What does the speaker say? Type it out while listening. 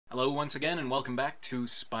Hello once again, and welcome back to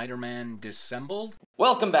Spider-Man Dissembled.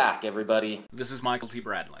 Welcome back, everybody. This is Michael T.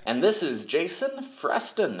 Bradley. And this is Jason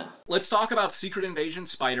Freston. Let's talk about Secret Invasion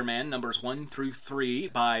Spider-Man numbers 1 through 3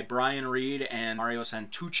 by Brian Reed and Mario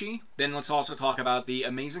Santucci. Then let's also talk about the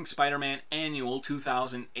Amazing Spider-Man Annual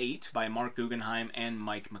 2008 by Marc Guggenheim and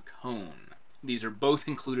Mike McKone. These are both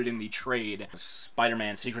included in the trade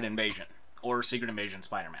Spider-Man Secret Invasion. Or Secret Invasion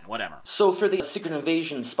Spider-Man, whatever. So for the Secret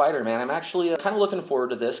Invasion Spider-Man, I'm actually kind of looking forward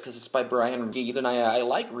to this because it's by Brian Reed, and I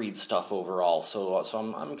like Reed stuff overall, so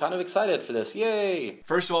I'm kind of excited for this. Yay!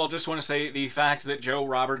 First of all, just want to say the fact that Joe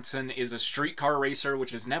Robertson is a streetcar racer, which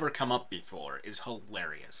has never come up before, is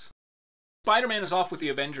hilarious. Spider-Man is off with the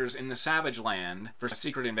Avengers in the Savage Land for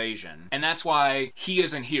Secret Invasion, and that's why he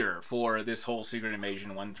isn't here for this whole Secret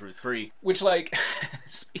Invasion 1 through 3, which, like,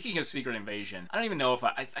 speaking of Secret Invasion, I don't even know if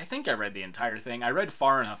I think I read the entire thing. I read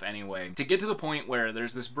far enough anyway to get to the point where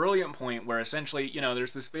there's this brilliant point where essentially, you know,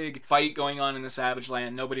 there's this big fight going on in the Savage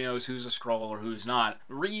Land, nobody knows who's a Skrull or who's not.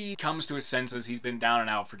 Reed comes to his senses, he's been down and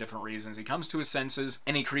out for different reasons, he comes to his senses,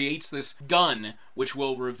 and he creates this gun which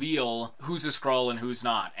will reveal who's a Skrull and who's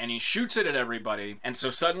not, and he shoots it at everybody, and so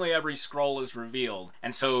suddenly every Skrull is revealed,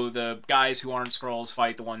 and so the guys who aren't Skrulls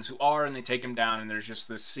fight the ones who are, and they take him down, and there's just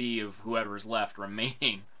this sea of whoever's left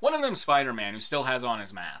remaining. One of them's Spider-Man, who still has on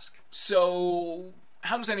his mask. So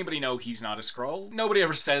how does anybody know he's not a Skrull? Nobody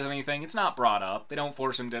ever says anything. It's not brought up. They don't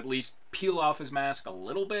force him to at least peel off his mask a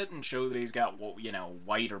little bit and show that he's got, you know,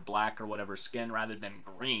 white or black or whatever skin rather than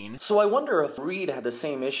green. So I wonder if Reed had the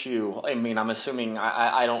same issue. I mean, I'm assuming,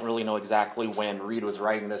 I don't really know exactly when Reed was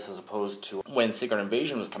writing this as opposed to when Secret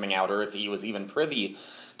Invasion was coming out, or if he was even privy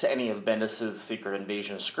to any of Bendis's Secret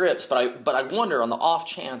Invasion scripts, but I wonder on the off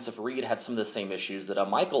chance if Reed had some of the same issues that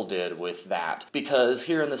Michael did with that. Because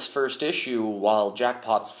here in this first issue, while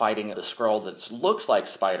Jackpot's fighting the Skrull that looks like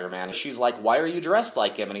Spider-Man, she's like, "Why are you dressed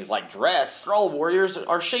like him?" And he's like, "Dress? Skrull warriors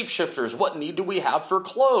are shapeshifters. What need do we have for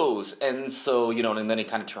clothes?" And so, you know, and then he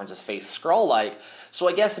kind of turns his face Skrull-like. So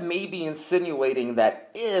I guess maybe insinuating that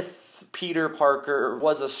if Peter Parker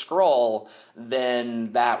was a Skrull,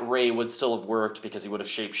 then that ray would still have worked because he would have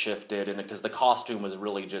shapeshifted, and because the costume was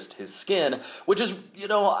really just his skin, which is, you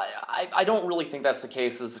know, I don't really think that's the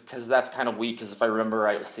case, because that's kind of weak, because if I remember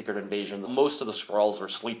right, Secret Invasion, most of the Skrulls were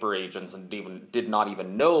sleeper agents and did not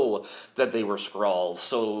even know that they were Skrulls,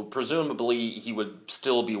 so presumably he would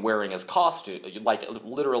still be wearing his costume, like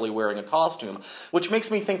literally wearing a costume, which makes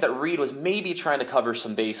me think that Reed was maybe trying to cover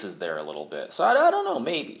some bases there a little bit, so I don't know,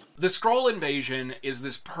 maybe. The Skrull invasion is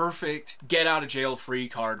this perfect get-out-of-jail-free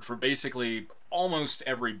card for basically almost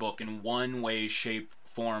every book in one way, shape,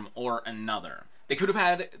 form, or another. They could have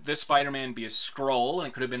had this Spider-Man be a Skrull, and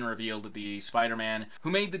it could have been revealed that the Spider-Man who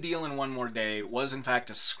made the deal in One More Day was in fact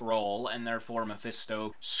a Skrull, and therefore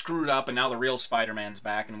Mephisto screwed up, and now the real Spider-Man's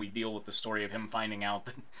back, and we deal with the story of him finding out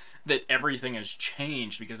that everything has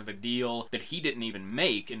changed because of a deal that he didn't even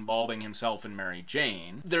make involving himself and Mary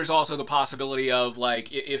Jane. There's also the possibility of,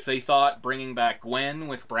 like, if they thought bringing back Gwen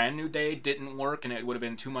with Brand New Day didn't work and it would have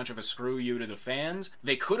been too much of a screw you to the fans,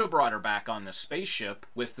 they could have brought her back on the spaceship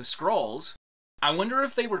with the Skrulls. I wonder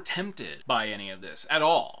if they were tempted by any of this at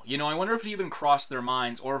all. You know, I wonder if it even crossed their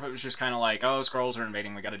minds, or if it was just kind of like, oh, Skrulls are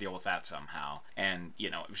invading, we gotta deal with that somehow. And,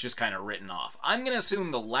 you know, it was just kind of written off. I'm gonna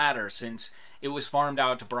assume the latter, since it was farmed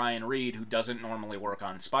out to Brian Reed, who doesn't normally work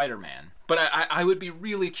on Spider-Man. But I would be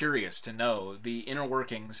really curious to know the inner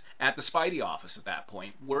workings at the Spidey office at that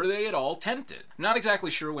point. Were they at all tempted? I'm not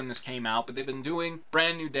exactly sure when this came out, but they've been doing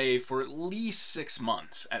Brand New Day for at least 6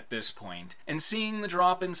 months at this point. And seeing the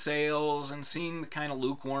drop in sales, and seeing the kind of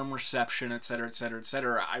lukewarm reception, etc., etc.,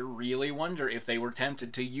 etc., I really wonder if they were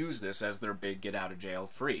tempted to use this as their big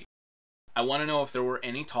get-out-of-jail-free. I want to know if there were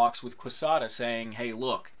any talks with Quesada saying, hey,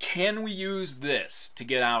 look, can we use this to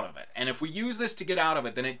get out of it? And if we use this to get out of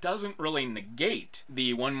it, then it doesn't really negate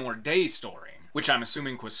the One More Day story, which I'm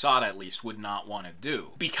assuming Quesada at least would not want to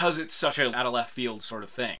do, because it's such a out-of-left-field sort of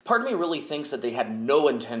thing. Part of me really thinks that they had no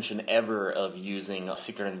intention ever of using a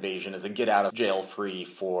Secret Invasion as a get-out-of-jail-free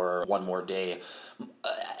for One More Day.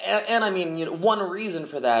 And I mean, you know, one reason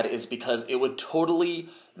for that is because it would totally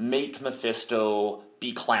make Mephisto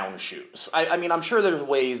be clown shoes. I mean, I'm sure there's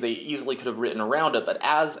ways they easily could have written around it, but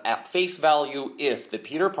as at face value, if the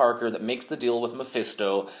Peter Parker that makes the deal with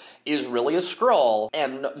Mephisto is really a Skrull,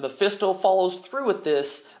 and Mephisto follows through with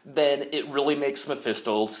this, then it really makes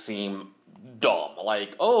Mephisto seem dumb.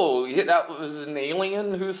 Like, oh, that was an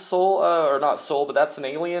alien whose soul, or not soul, but that's an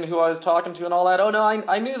alien who I was talking to and all that. Oh no,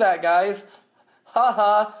 I knew that, guys.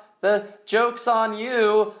 Haha, the joke's on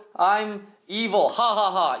you. I'm Evil, ha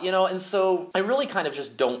ha ha, you know, and so I really kind of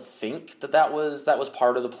just don't think that was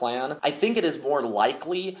part of the plan. I think it is more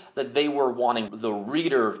likely that they were wanting the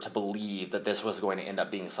reader to believe that this was going to end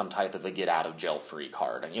up being some type of a get-out-of-jail-free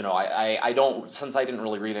card. You know, I don't, since I didn't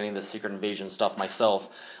really read any of the Secret Invasion stuff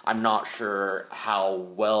myself, I'm not sure how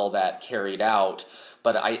well that carried out.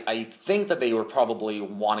 But I think that they were probably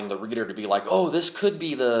wanting the reader to be like, oh, this could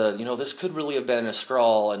be this could really have been a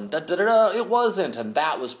Skrull, and da-da-da-da, it wasn't, and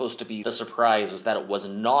that was supposed to be the surprise, was that it was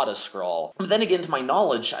not a Skrull. But then again, to my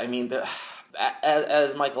knowledge, I mean,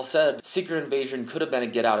 as Michael said, Secret Invasion could have been a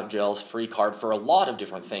get-out-of-jail-free card for a lot of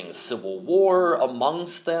different things. Civil War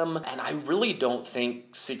amongst them, and I really don't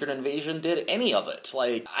think Secret Invasion did any of it.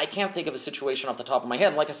 Like, I can't think of a situation off the top of my head,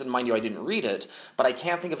 and like I said, mind you, I didn't read it, but I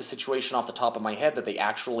can't think of a situation off the top of my head that they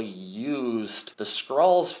actually used the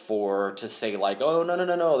Skrulls for to say, like, oh,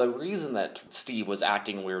 no, the reason that Steve was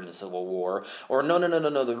acting weird in Civil War, or no,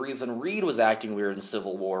 the reason Reed was acting weird in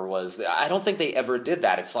Civil War was, I don't think they ever did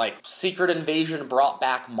that. It's like, Secret Invasion brought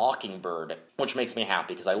back Mockingbird, which makes me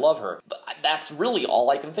happy because I love her. But that's really all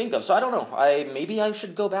I can think of, so I don't know. Maybe I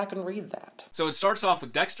should go back and read that. So it starts off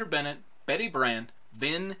with Dexter Bennett, Betty Brant,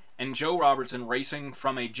 Vin, and Joe Robertson racing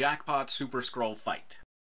from a Jackpot Super Skrull fight.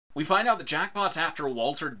 We find out that Jackpot's after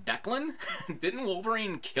Walter Declan? Didn't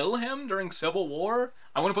Wolverine kill him during Civil War?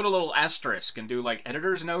 I want to put a little asterisk and do, like,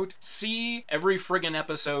 editor's note. See every friggin'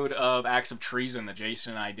 episode of Acts of Treason that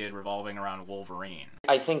Jason and I did revolving around Wolverine.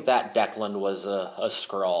 I think that Declan was a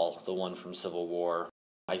Skrull, the one from Civil War.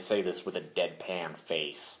 I say this with a deadpan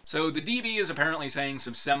face. So the DB is apparently saying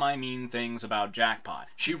some semi-mean things about Jackpot.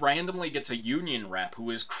 She randomly gets a Union rep who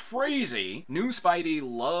is crazy. New Spidey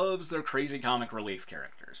loves their crazy comic relief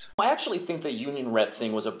characters. I actually think the Union rep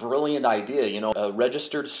thing was a brilliant idea. You know, a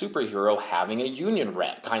registered superhero having a Union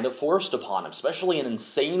rep kind of forced upon him, especially an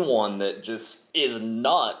insane one that just is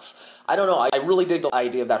nuts. I don't know, I really dig the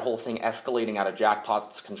idea of that whole thing escalating out of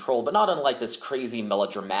Jackpot's control, but not in like this crazy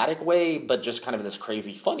melodramatic way, but just kind of in this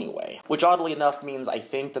crazy funny way. Which oddly enough means I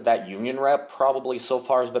think that Union rep probably so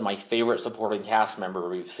far has been my favorite supporting cast member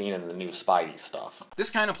we've seen in the new Spidey stuff. This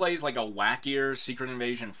kind of plays like a wackier Secret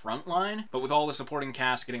Invasion frontline, but with all the supporting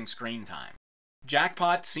cast getting screen time.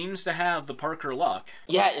 Jackpot seems to have the Parker luck.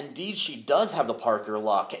 Yeah, indeed she does have the Parker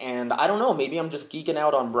luck, and I don't know, maybe I'm just geeking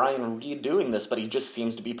out on Brian Reed doing this, but he just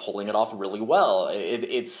seems to be pulling it off really well.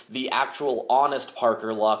 It's the actual honest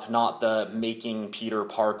Parker luck, not the making Peter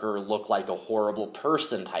Parker look like a horrible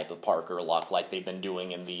person type of Parker luck like they've been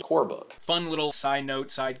doing in the core book. Fun little side note,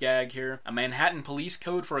 side gag here. A Manhattan police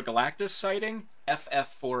code for a Galactus sighting?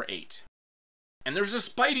 FF48. And there's a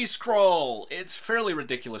Spidey Skrull! It's fairly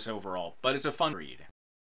ridiculous overall, but it's a fun read.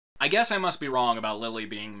 I guess I must be wrong about Lily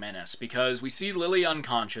being Menace, because we see Lily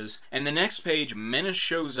unconscious, and the next page, Menace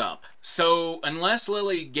shows up. So, unless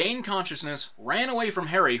Lily gained consciousness, ran away from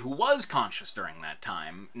Harry, who was conscious during that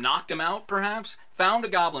time, knocked him out, perhaps, found a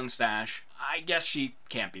goblin stash, I guess she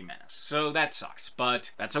can't be Menace. So that sucks,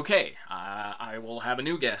 but that's okay. I will have a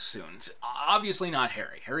new guess soon. It's obviously not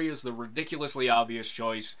Harry. Harry is the ridiculously obvious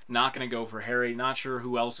choice. Not gonna go for Harry. Not sure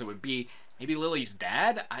who else it would be. Maybe Lily's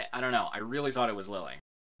dad? I don't know. I really thought it was Lily.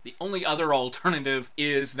 The only other alternative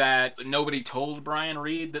is that nobody told Brian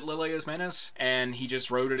Reed that Lily is Menace, and he just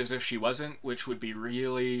wrote it as if she wasn't, which would be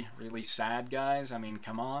really, really sad, guys. I mean,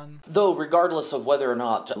 come on. Though, regardless of whether or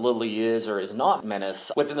not Lily is or is not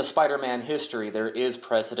Menace, within the Spider-Man history, there is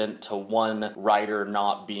precedent to one writer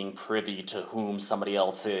not being privy to whom somebody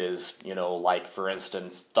else is. You know, like, for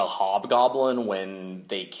instance, the Hobgoblin, when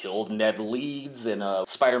they killed Ned Leeds in a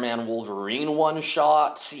Spider-Man Wolverine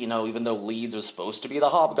one-shot, you know, even though Leeds was supposed to be the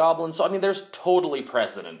Hobgoblin. So, I mean, there's totally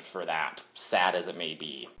precedent for that, sad as it may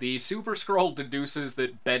be. The Super Skrull deduces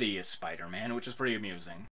that Betty is Spider-Man, which is pretty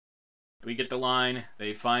amusing. We get the line,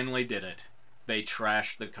 they finally did it. They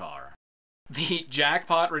trashed the car. The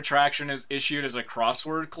Jackpot retraction is issued as a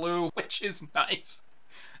crossword clue, which is nice.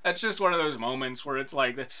 That's just one of those moments where it's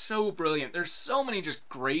like, that's so brilliant. There's so many just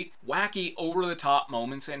great, wacky, over-the-top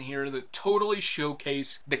moments in here that totally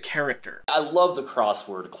showcase the character. I love the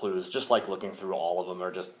crossword clues, just like looking through all of them are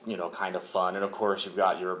just, you know, kind of fun. And of course, you've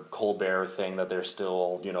got your Colbert thing that they're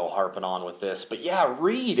still, you know, harping on with this. But yeah,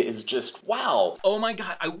 Reed is just, wow. Oh my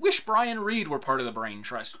god, I wish Brian Reed were part of the Brain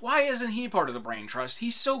Trust. Why isn't he part of the Brain Trust? He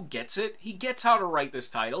so gets it. He gets how to write this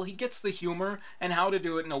title. He gets the humor and how to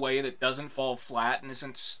do it in a way that doesn't fall flat and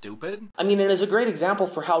isn't stupid. I mean, it is a great example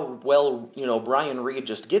for how well, Brian Reed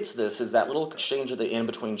just gets this, is that little exchange at the end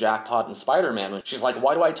between Jackpot and Spider-Man, when she's like,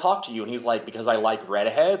 why do I talk to you? And he's like, because I like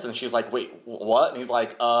redheads. And she's like, wait, what? And he's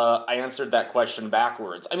like, I answered that question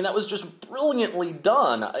backwards. I mean, that was just brilliantly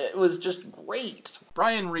done. It was just great.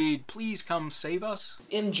 Brian Reed, please come save us.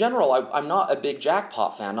 In general, I'm not a big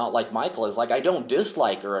Jackpot fan, not like Michael is. Like, I don't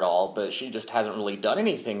dislike her at all, but she just hasn't really done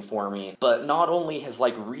anything for me. But not only has,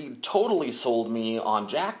 like, Reed totally sold me on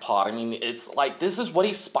Jackpot, I mean, it's like, this is what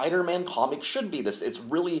a Spider-Man comic should be. It's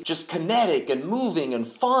really just kinetic and moving and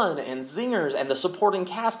fun and zingers, and the supporting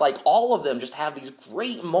cast, like, all of them just have these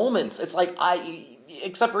great moments. It's like,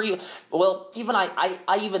 except for, even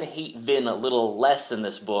I even hate Vin a little less in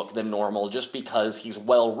this book than normal, just because he's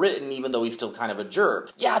well written, even though he's still kind of a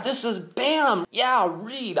jerk. Yeah, this is bam! Yeah,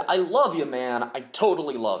 Reed, I love you, man. I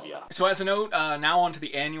totally love you. So as a note, now on to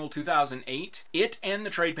the annual 2008. It and the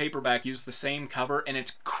trade paperback use the same cover, and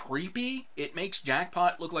it's creepy. It makes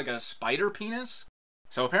Jackpot look like a spider penis.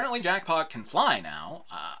 So apparently Jackpot can fly now.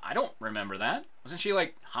 I don't remember that. Wasn't she,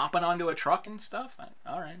 like, hopping onto a truck and stuff?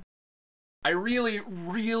 Alright. I really,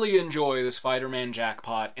 really enjoy the Spider-Man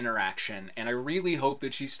Jackpot interaction, and I really hope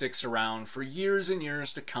that she sticks around for years and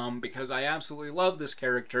years to come, because I absolutely love this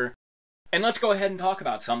character. And let's go ahead and talk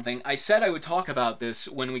about something. I said I would talk about this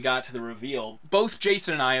when we got to the reveal. Both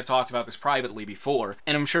Jason and I have talked about this privately before,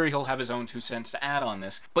 and I'm sure he'll have his own 2 cents to add on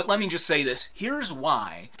this. But let me just say this. Here's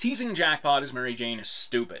why teasing Jackpot as Mary Jane is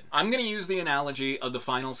stupid. I'm going to use the analogy of the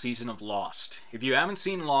final season of Lost. If you haven't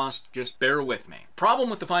seen Lost, just bear with me. Problem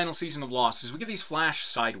with the final season of Lost is we get these flash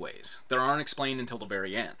sideways that aren't explained until the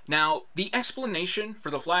very end. Now, the explanation for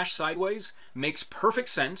the flash sideways makes perfect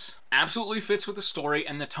sense, absolutely fits with the story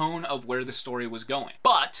and the tone of where the story was going.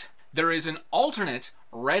 But there is an alternate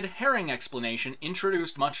red herring explanation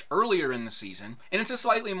introduced much earlier in the season, and it's a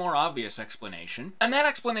slightly more obvious explanation, and that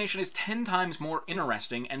explanation is 10 times more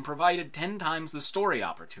interesting and provided 10 times the story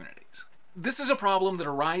opportunities. This is a problem that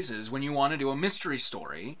arises when you want to do a mystery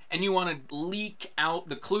story and you want to leak out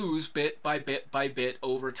the clues bit by bit by bit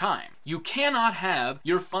over time. You cannot have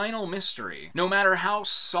your final mystery, no matter how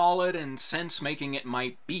solid and sense-making it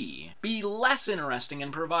might be less interesting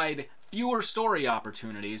and provide fewer story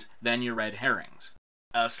opportunities than your red herrings.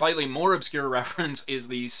 A slightly more obscure reference is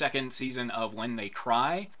the second season of When They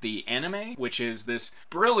Cry, the anime, which is this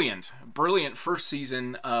brilliant first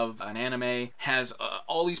season of an anime, has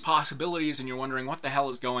all these possibilities and you're wondering what the hell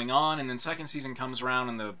is going on, and then second season comes around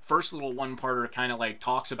and the first little one-parter kind of like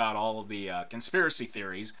talks about all of the conspiracy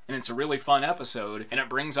theories, and it's a really fun episode, and it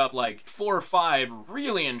brings up like 4 or 5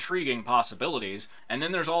 really intriguing possibilities, and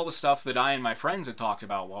then there's all the stuff that I and my friends had talked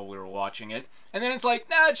about while we were watching it, and then it's like,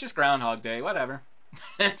 nah, it's just Groundhog Day, whatever.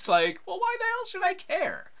 It's like, well, why the hell should I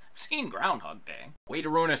care? I've seen Groundhog Day. Way to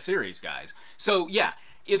ruin a series, guys. So, yeah,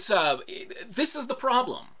 it's, this is the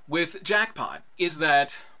problem with Jackpot, is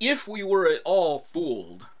that if we were at all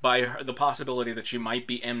fooled by the possibility that she might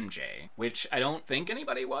be MJ, which I don't think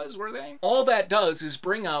anybody was, were they? All that does is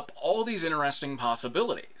bring up all these interesting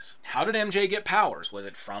possibilities. How did MJ get powers? Was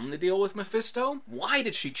it from the deal with Mephisto? Why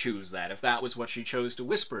did she choose that if that was what she chose to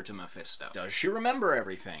whisper to Mephisto? Does she remember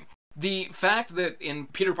everything? The fact that in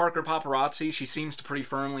Peter Parker Paparazzi she seems to pretty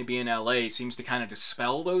firmly be in LA seems to kind of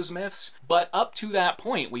dispel those myths, but up to that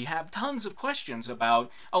point we have tons of questions about,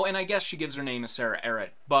 oh, and I guess she gives her name as Sarah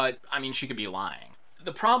Errett, but, I mean, she could be lying.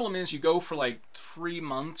 The problem is you go for like 3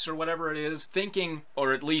 months or whatever it is thinking,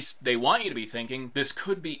 or at least they want you to be thinking, this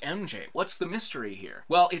could be MJ. What's the mystery here?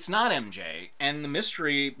 Well, it's not MJ, and the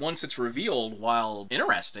mystery, once it's revealed, while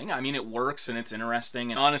interesting, I mean, it works and it's interesting,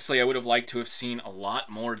 and honestly I would have liked to have seen a lot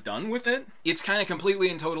more done with it. It's kind of completely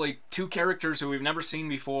and totally 2 characters who we've never seen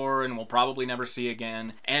before and will probably never see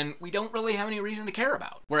again, and we don't really have any reason to care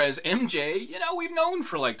about. Whereas MJ, you know, we've known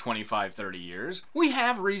for like 25, 30 years. We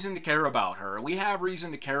have reason to care about her. We have reason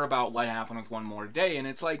to care about what happened with One More Day, and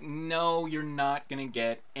it's like, no, you're not gonna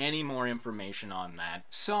get any more information on that.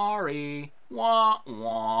 Sorry. Wah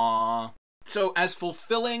wah. So, as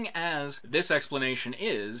fulfilling as this explanation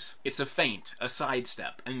is, it's a feint, a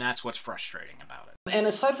sidestep, and that's what's frustrating about it. And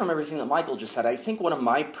aside from everything that Michael just said, I think one of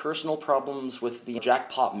my personal problems with the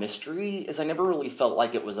Jackpot mystery is I never really felt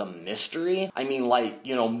like it was a mystery. I mean, like,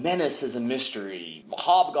 you know, Menace is a mystery,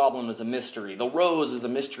 Hobgoblin is a mystery, the Rose is a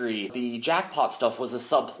mystery, the Jackpot stuff was a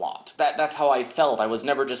subplot. That's how I felt. I was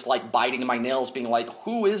never just, like, biting my nails being like,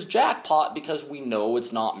 who is Jackpot? Because we know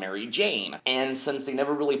it's not Mary Jane. And since they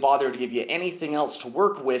never really bothered to give you anything else to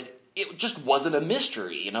work with, it just wasn't a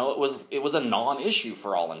mystery, you know? It was a non-issue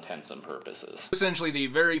for all intents and purposes. Essentially the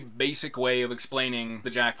very basic way of explaining the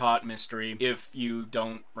Jackpot mystery if you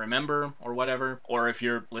don't remember or whatever, or if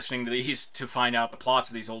you're listening to these to find out the plots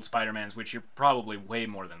of these old Spider-Mans, which you're probably way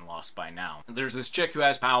more than lost by now. There's this chick who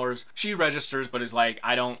has powers. She registers but is like,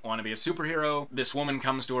 I don't want to be a superhero. This woman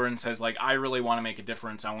comes to her and says like, I really want to make a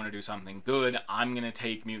difference. I want to do something good. I'm gonna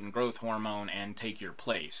take mutant growth hormone and take your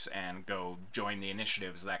place and go join the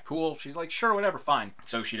initiative. Is that cool? She's like, sure, whatever, fine.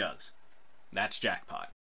 So she does. That's Jackpot.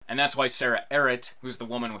 And that's why Sarah Errett, who's the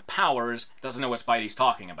woman with powers, doesn't know what Spidey's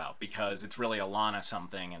talking about, because it's really Alana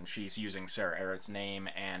something, and she's using Sarah Errett's name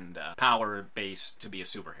and power base to be a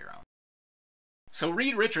superhero. So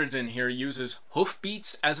Reed Richards in here uses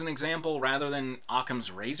hoofbeats as an example rather than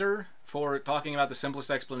Occam's razor for talking about the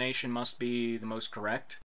simplest explanation must be the most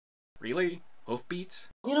correct. Really? Hoofbeats?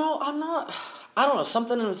 You know, I don't know,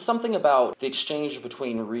 something about the exchange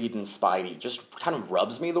between Reed and Spidey just kind of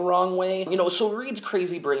rubs me the wrong way. You know, so Reed's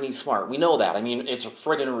crazy, brainy, smart. We know that. I mean, it's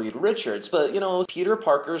friggin' Reed Richards, but, you know, Peter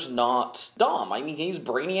Parker's not dumb. I mean, he's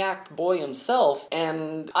Brainiac boy himself,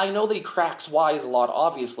 and I know that he cracks wise a lot,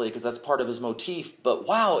 obviously, because that's part of his motif, but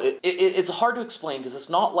wow, it's hard to explain, because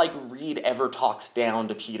it's not like Reed ever talks down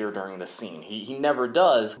to Peter during the scene. He never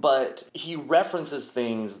does, but he references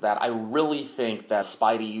things that I really think that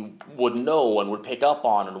Spidey would know and would pick up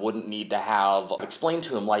on and wouldn't need to have explained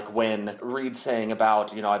to him, like when Reed's saying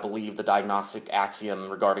about, you know, I believe the diagnostic axiom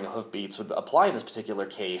regarding hoofbeats would apply in this particular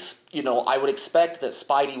case. You know, I would expect that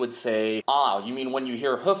Spidey would say, you mean when you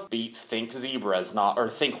hear hoofbeats, think zebras, or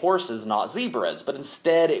think horses, not zebras. But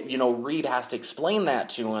instead, you know, Reed has to explain that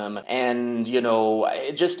to him, and, you know,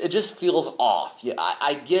 it just feels off. Yeah,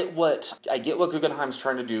 I get what Guggenheim's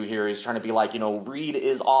trying to do here. He's trying to be like, you know, Reed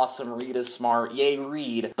is awesome, Reed is smart, yay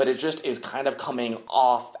Reed, but it just is kind of coming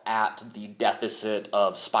off at the deficit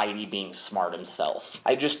of Spidey being smart himself.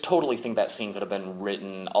 I just totally think that scene could have been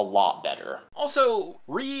written a lot better. Also,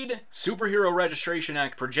 Reed, Superhero Registration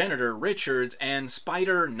Act progenitor Richards, and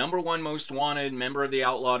Spider, #1 most wanted member of the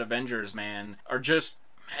outlawed Avengers man, are just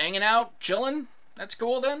hanging out, chilling? That's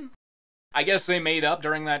cool then? I guess they made up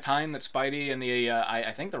during that time that Spidey and the,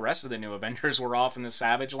 I think the rest of the new Avengers were off in the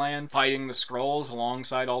Savage Land fighting the Skrulls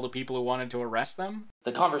alongside all the people who wanted to arrest them.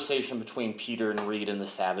 The conversation between Peter and Reed in the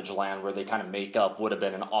Savage Land where they kind of make up would have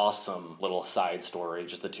been an awesome little side story.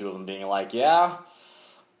 Just the two of them being like, yeah,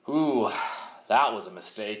 ooh, that was a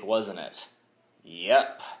mistake, wasn't it?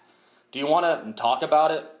 Yep. Do you want to talk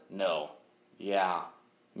about it? No. Yeah,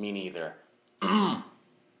 me neither. All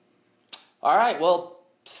right, well,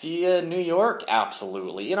 see you in New York?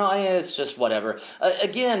 Absolutely. You know, it's just whatever.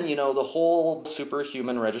 Again, you know, the whole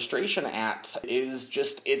Superhuman Registration Act is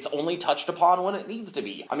just, it's only touched upon when it needs to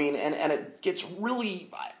be. I mean, and it gets really...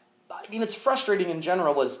 I mean, it's frustrating in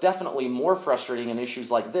general, but it's definitely more frustrating in issues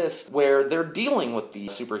like this, where they're dealing with the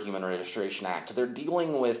Superhuman Registration Act. They're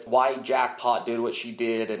dealing with why Jackpot did what she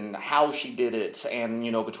did, and how she did it, and,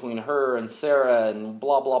 you know, between her and Sarah, and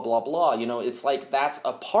blah, blah, blah, blah. You know, it's like, that's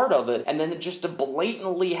a part of it, and then just to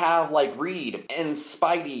blatantly have, like, Reed and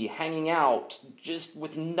Spidey hanging out, just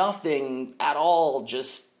with nothing at all,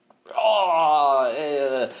 just...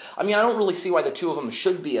 I mean, I don't really see why the two of them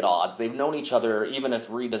should be at odds. They've known each other, even if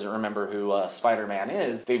Reed doesn't remember who Spider-Man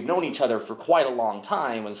is, they've known each other for quite a long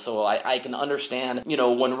time, and so I can understand, you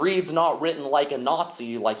know, when Reed's not written like a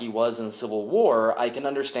Nazi like he was in Civil War, I can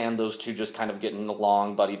understand those two just kind of getting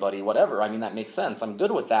along, buddy-buddy, whatever. I mean, that makes sense. I'm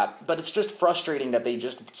good with that. But it's just frustrating that they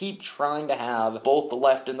just keep trying to have both the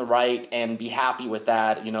left and the right and be happy with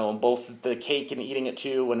that, you know, both the cake and eating it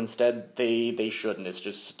too, when instead they shouldn't.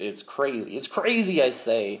 It's crazy. It's crazy, I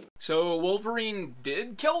say. So Wolverine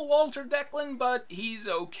did kill Walter Declan, but he's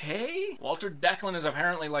okay? Walter Declan is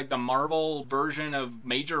apparently like the Marvel version of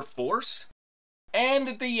Major Force? And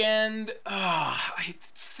at the end, it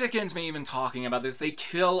sickens me even talking about this, they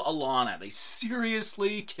kill Alana. They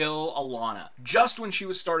seriously kill Alana. Just when she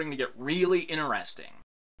was starting to get really interesting.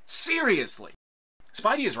 Seriously!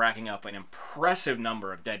 Spidey is racking up an impressive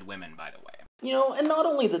number of dead women, by the way. You know, and not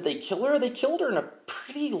only did they killed her in a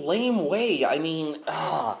pretty lame way. I mean,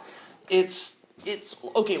 it's,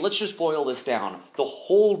 okay, let's just boil this down. The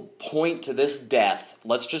whole point to this death,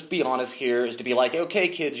 let's just be honest here, is to be like, okay,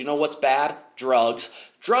 kids, you know what's bad? drugs.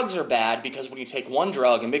 Drugs are bad because when you take one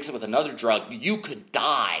drug and mix it with another drug, you could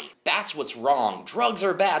die. That's what's wrong. Drugs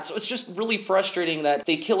are bad. So it's just really frustrating that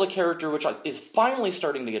they kill a character, which is finally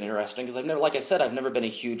starting to get interesting, because like I said, I've never been a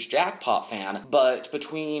huge Jackpot fan, but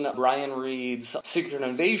between Brian Reed's Secret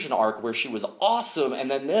Invasion arc, where she was awesome,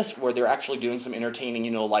 and then this, where they're actually doing some entertaining,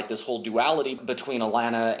 you know, like this whole duality between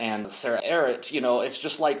Alana and Sarah Arrett, you know, it's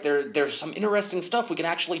just like there's some interesting stuff. We can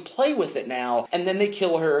actually play with it now, and then they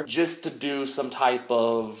kill her just to do some type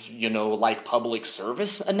of, you know, like public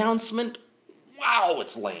service announcement. Wow,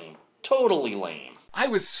 it's lame. Totally lame. I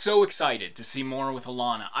was so excited to see more with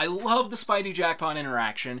Alana. I love the Spidey Jackpot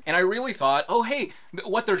interaction, and I really thought, oh hey,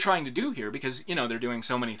 what they're trying to do here, because, you know, they're doing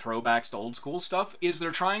so many throwbacks to old school stuff, is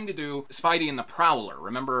they're trying to do Spidey and the Prowler.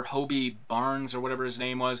 Remember Hobie Barnes, or whatever his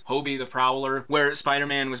name was? Hobie the Prowler, where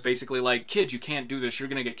Spider-Man was basically like, kid, you can't do this, you're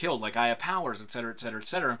gonna get killed, like, I have powers, etc, etc,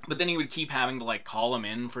 etc. But then he would keep having to, like, call him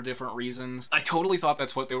in for different reasons. I totally thought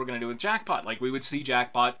that's what they were gonna do with Jackpot. Like, we would see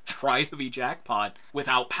Jackpot try to be Jackpot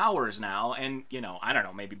without powers now, and, you know, I don't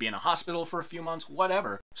know, maybe be in a hospital for a few months,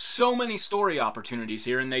 whatever. So many story opportunities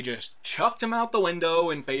here, and they just chucked him out the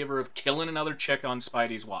window in favor of killing another chick on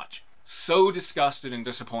Spidey's watch. So disgusted and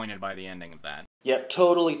disappointed by the ending of that. Yep,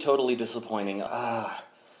 totally disappointing. Yeah,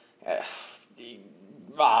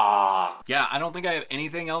 I don't think I have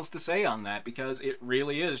anything else to say on that, because it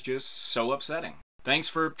really is just so upsetting. Thanks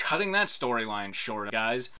for cutting that storyline short,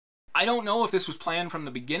 guys. I don't know if this was planned from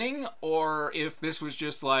the beginning, or if this was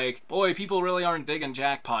just like, boy, people really aren't digging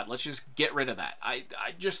Jackpot, let's just get rid of that. I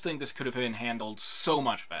just think this could have been handled so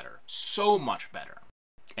much better. So much better.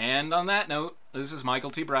 And on that note, this is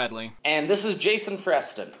Michael T. Bradley. And this is Jason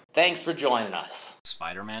Freston. Thanks for joining us.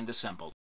 Spider-Man Dissembled.